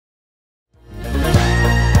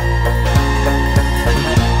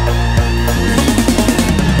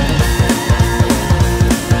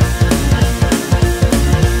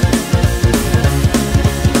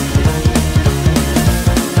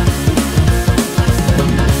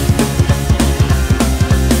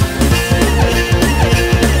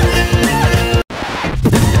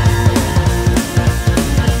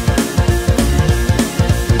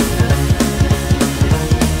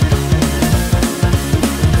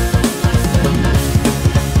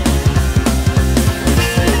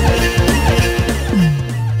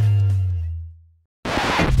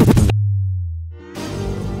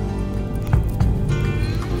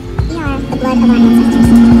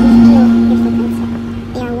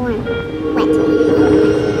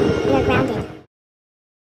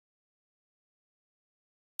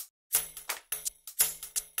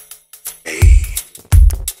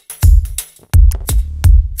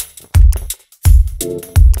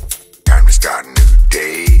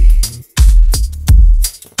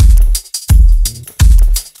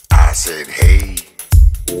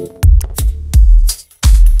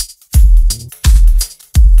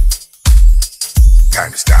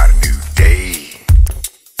Time to start a new day.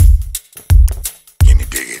 Can you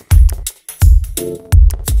dig it?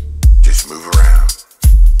 Just move around.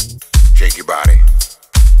 Shake your body.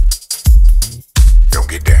 Don't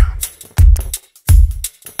get down.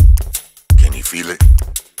 Can you feel it?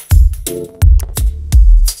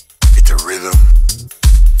 It's a rhythm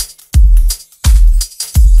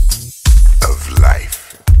of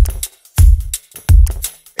life.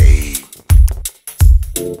 Hey,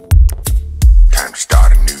 time to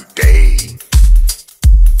start a new day.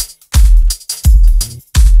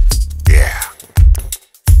 Yeah.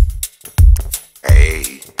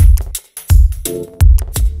 Hey,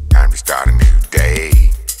 time to start a new day.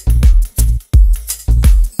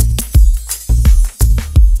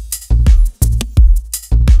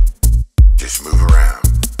 Just move around.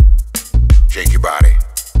 Shake your body.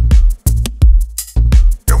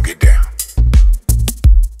 Don't get down.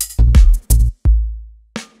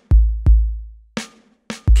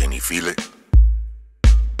 Can you feel it?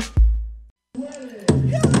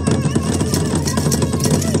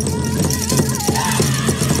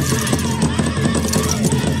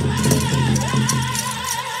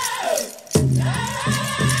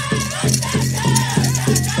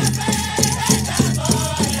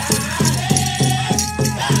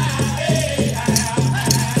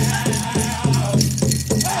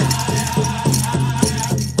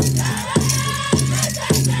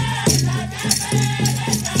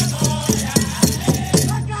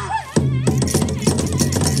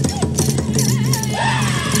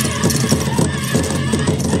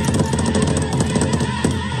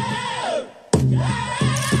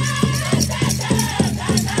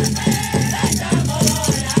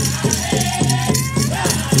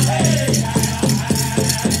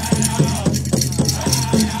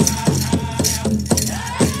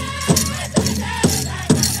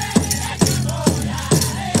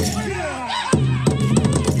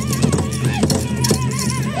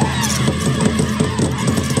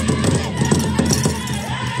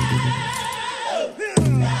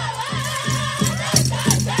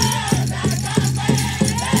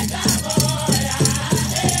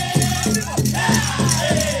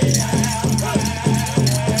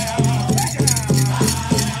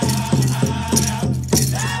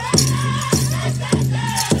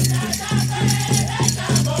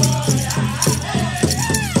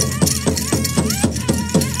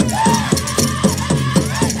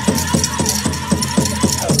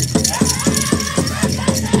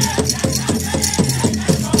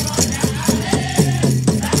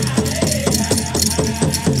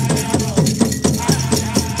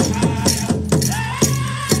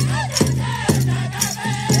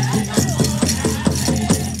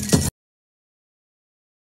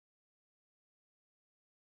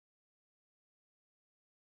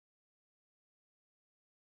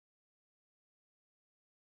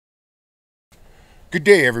 Good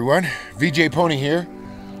day, everyone. VJ Pony here.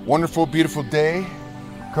 Wonderful, beautiful day.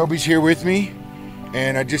 Kobe's here with me,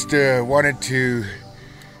 and I just wanted to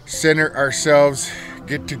center ourselves,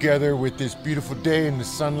 get together with this beautiful day in the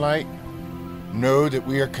sunlight. Know that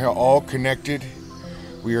we are all connected.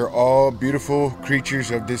 We are all beautiful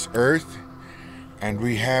creatures of this earth, and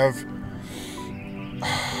we have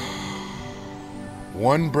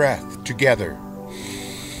one breath together.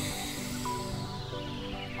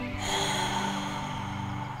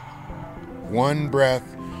 One breath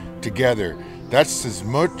together. That's as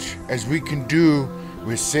much as we can do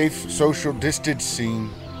with safe social distancing.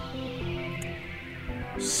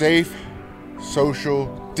 Safe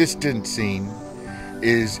social distancing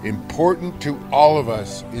is important to all of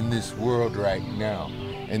us in this world right now.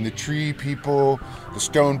 And the tree people, the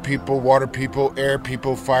stone people, water people, air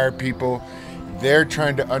people, fire people, they're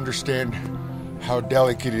trying to understand how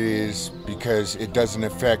delicate it is because it doesn't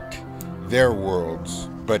affect their worlds,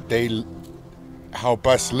 but they help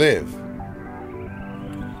us live.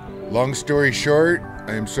 Long story short,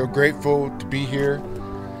 I am so grateful to be here.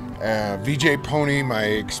 VJ Pony, my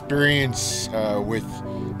experience with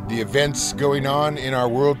the events going on in our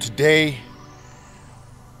world today,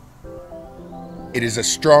 it is a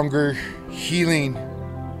stronger healing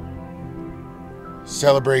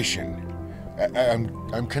celebration.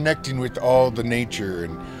 I'm connecting with all the nature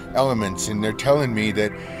and elements, and they're telling me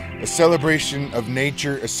that a celebration of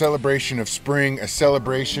nature, a celebration of spring, a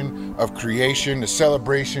celebration of creation, a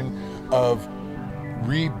celebration of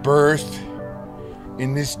rebirth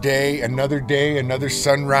in this day, another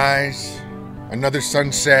sunrise, another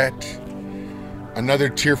sunset, another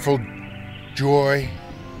tearful joy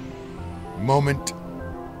moment.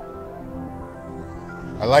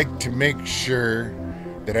 I like to make sure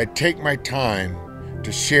that I take my time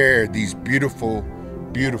to share these beautiful,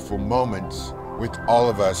 beautiful moments with all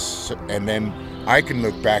of us, and then I can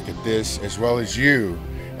look back at this as well as you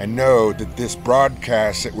and know that this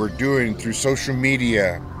broadcast that we're doing through social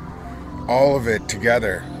media, all of it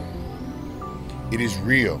together, it is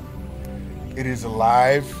real, it is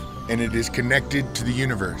alive, and it is connected to the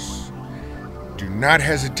universe. Do not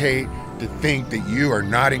hesitate to think that you are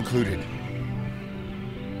not included.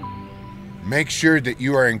 Make sure that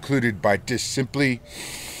you are included by just simply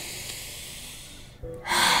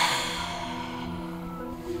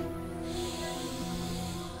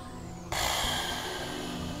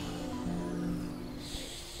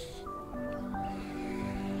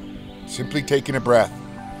taking a breath,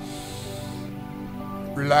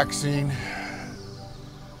 relaxing,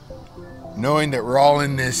 knowing that we're all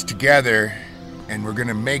in this together and we're going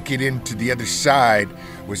to make it into the other side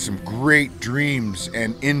with some great dreams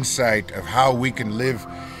and insight of how we can live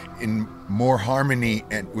in more harmony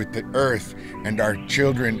and with the earth and our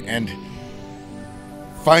children, and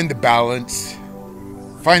find the balance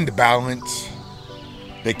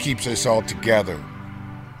that keeps us all together.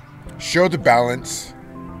 Show the balance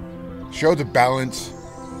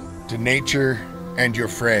to nature and your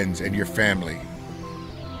friends and your family.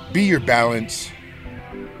 Be your balance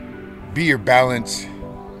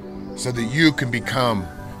so that you can become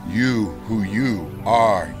you who you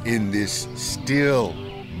are in this still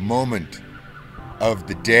moment of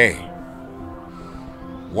the day.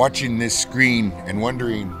 Watching this screen and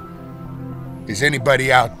wondering, is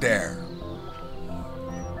anybody out there?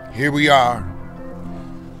 Here we are.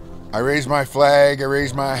 I raise my flag, I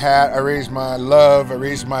raise my hat, I raise my love, I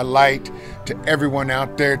raise my light to everyone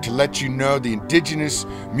out there to let you know the indigenous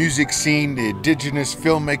music scene, the indigenous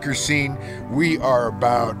filmmaker scene, we are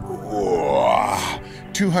about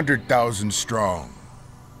 200,000 strong.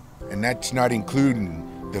 And that's not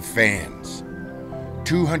including the fans.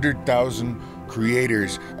 200,000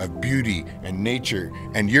 creators of beauty and nature,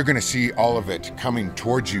 and you're gonna see all of it coming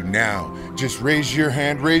towards you now. Just raise your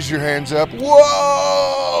hands up,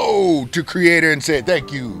 whoa, to Creator and say,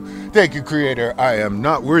 thank you, Creator. I am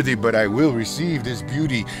not worthy, but I will receive this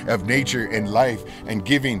beauty of nature and life and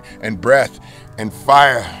giving and breath and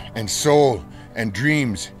fire and soul and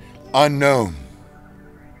dreams unknown.